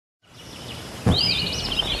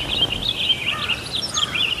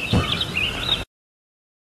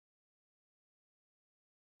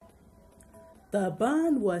The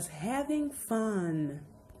bun was having fun.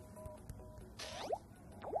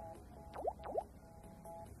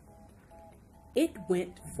 It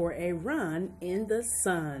went for a run in the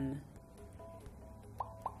sun.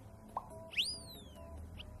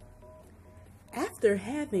 After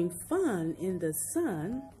having fun in the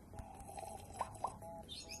sun,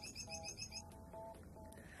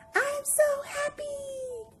 "I'm so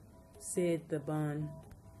happy," said the bun.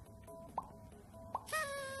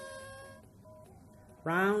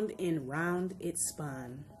 Round and round it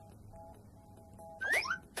spun.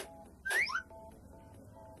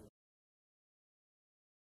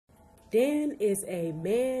 Dan is a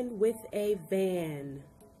man with a van.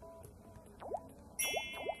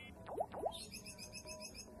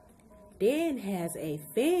 Dan has a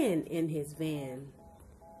fan in his van.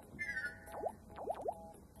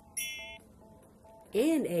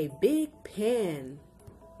 And a big pan.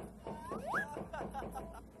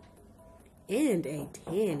 And a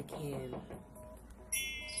tin can.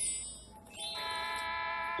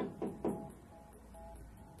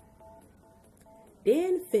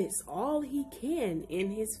 Dan fits all he can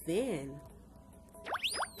in his van.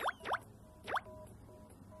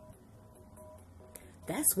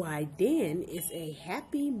 That's why Dan is a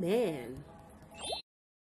happy man.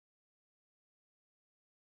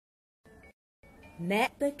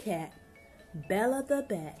 Nat the cat, Bella the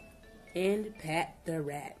bat, and Pat the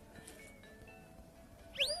rat.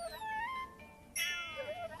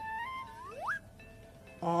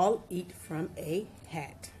 All eat from a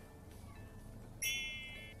hat.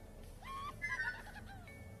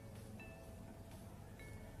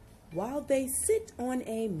 While they sit on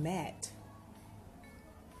a mat.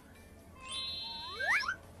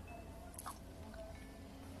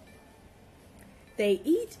 They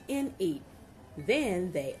eat and eat,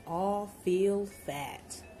 then they all feel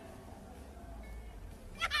fat.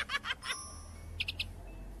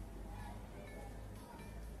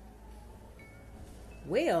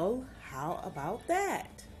 Well, how about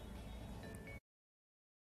that?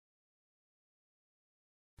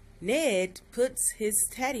 Ned puts his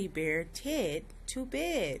teddy bear Ted to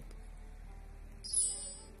bed.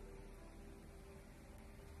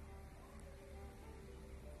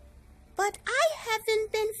 "But I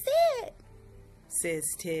haven't been fed," says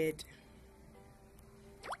Ted.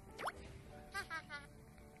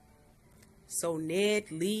 So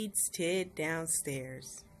Ned leads Ted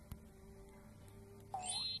downstairs.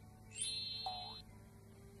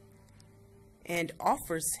 And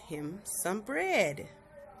offers him some bread.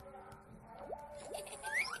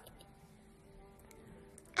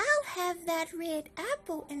 "I'll have that red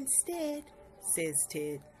apple instead," says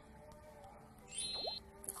Ted.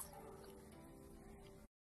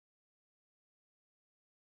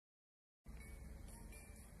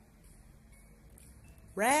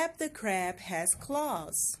 Rab the crab has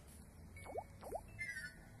claws.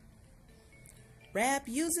 Rab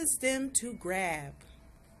uses them to grab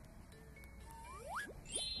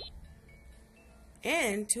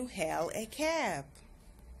and to hail a cab.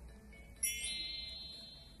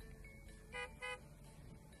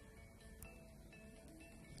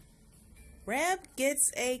 Rab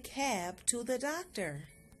gets a cab to the doctor.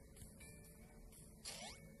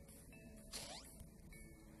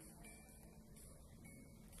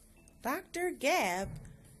 Dr. Gab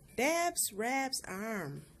dabs Rab's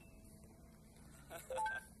arm.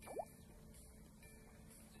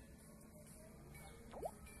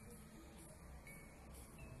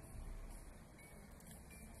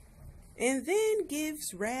 And then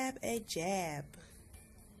gives Rab a jab.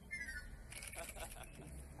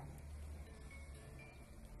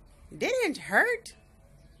 "Didn't hurt,"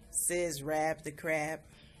 says Rab the crab.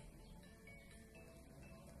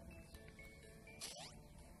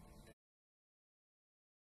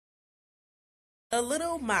 A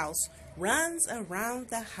little mouse runs around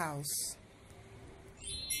the house.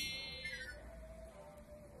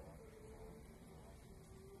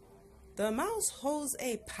 The mouse holds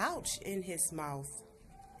a pouch in his mouth.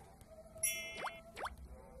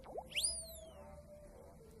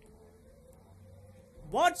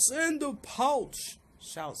 "What's in the pouch?"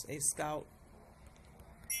 shouts a scout.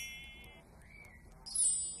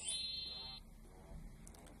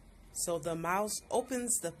 So the mouse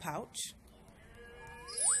opens the pouch,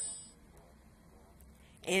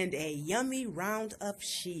 and a yummy round of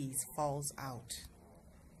cheese falls out.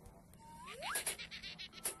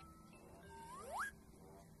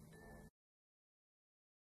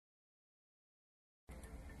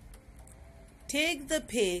 Tig the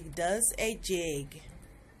pig does a jig.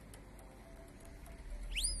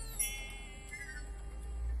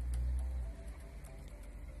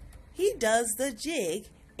 He does the jig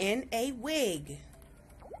in a wig.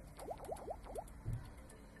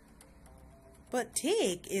 But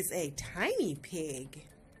Tig is a tiny pig.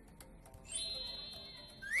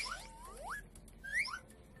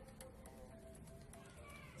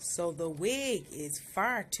 So the wig is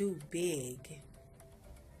far too big.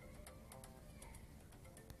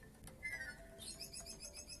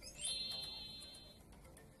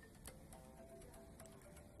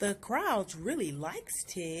 The crowd really likes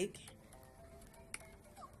Tig.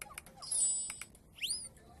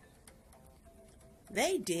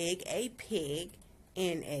 They dig a pig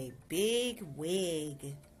in a big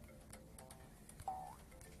wig.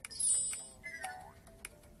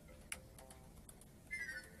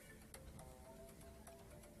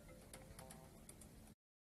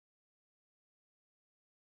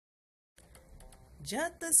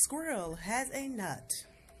 Jud the squirrel has a nut.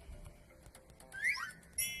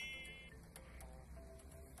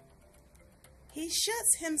 He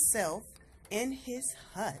shuts himself in his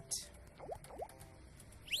hut.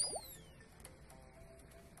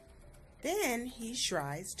 Then he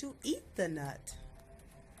tries to eat the nut.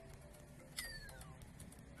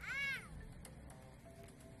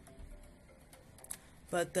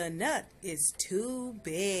 But the nut is too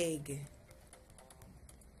big.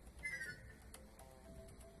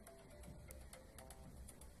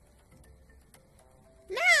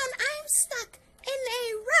 Now I'm stuck in a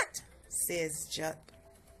rut, says Jud.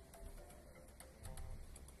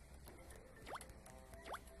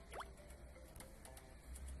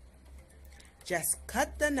 Just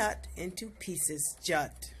cut the nut into pieces,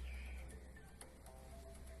 Jud.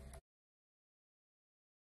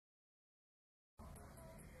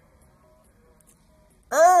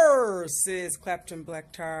 Says Captain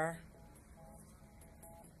Blacktar.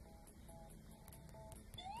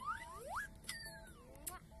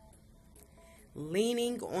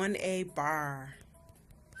 Leaning on a bar.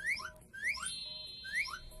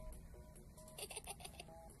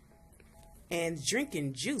 And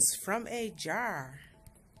drinking juice from a jar.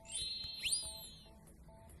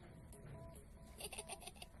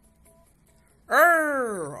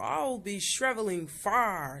 I'll be shriveling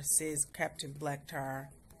far, says Captain Blacktar.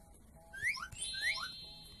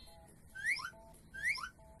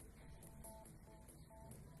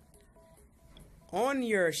 On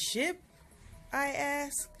your ship? I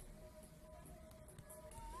ask.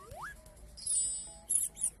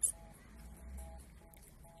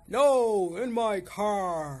 No, in my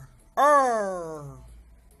car. Arr!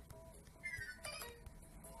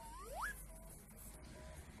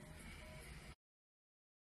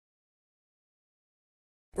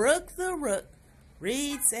 Brooke the Rook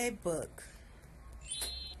reads a book.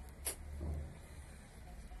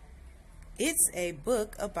 It's a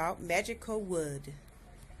book about magical wood.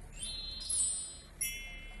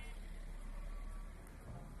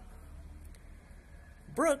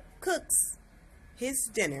 Brooke cooks his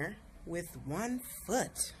dinner with one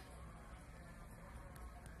foot.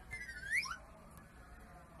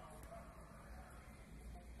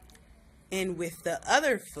 And with the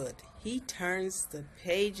other foot, he turns the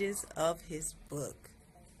pages of his book.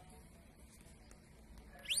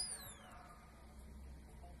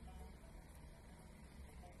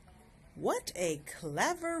 What a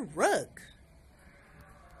clever rook!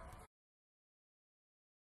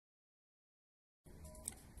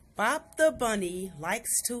 Bob the bunny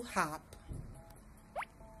likes to hop.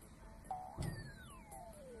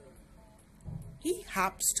 He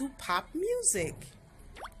hops to pop music.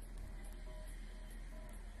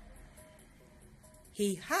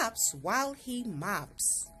 He hops while he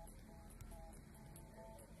mops.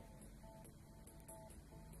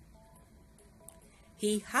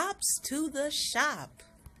 He hops to the shop.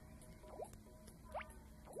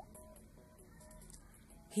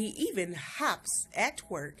 He even hops at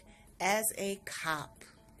work as a cop.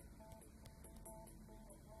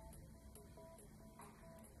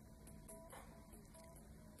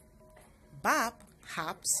 Bob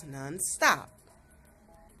hops non-stop.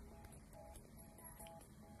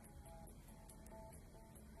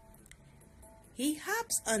 He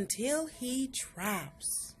hops until he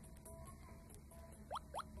drops.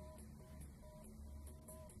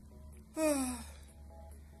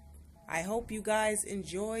 I hope you guys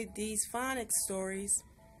enjoyed these phonics stories.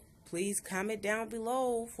 Please comment down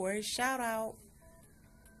below for a shout out.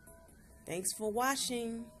 Thanks for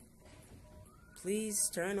watching. Please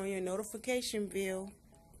turn on your notification bell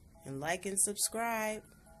and like and subscribe.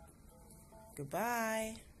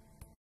 Goodbye.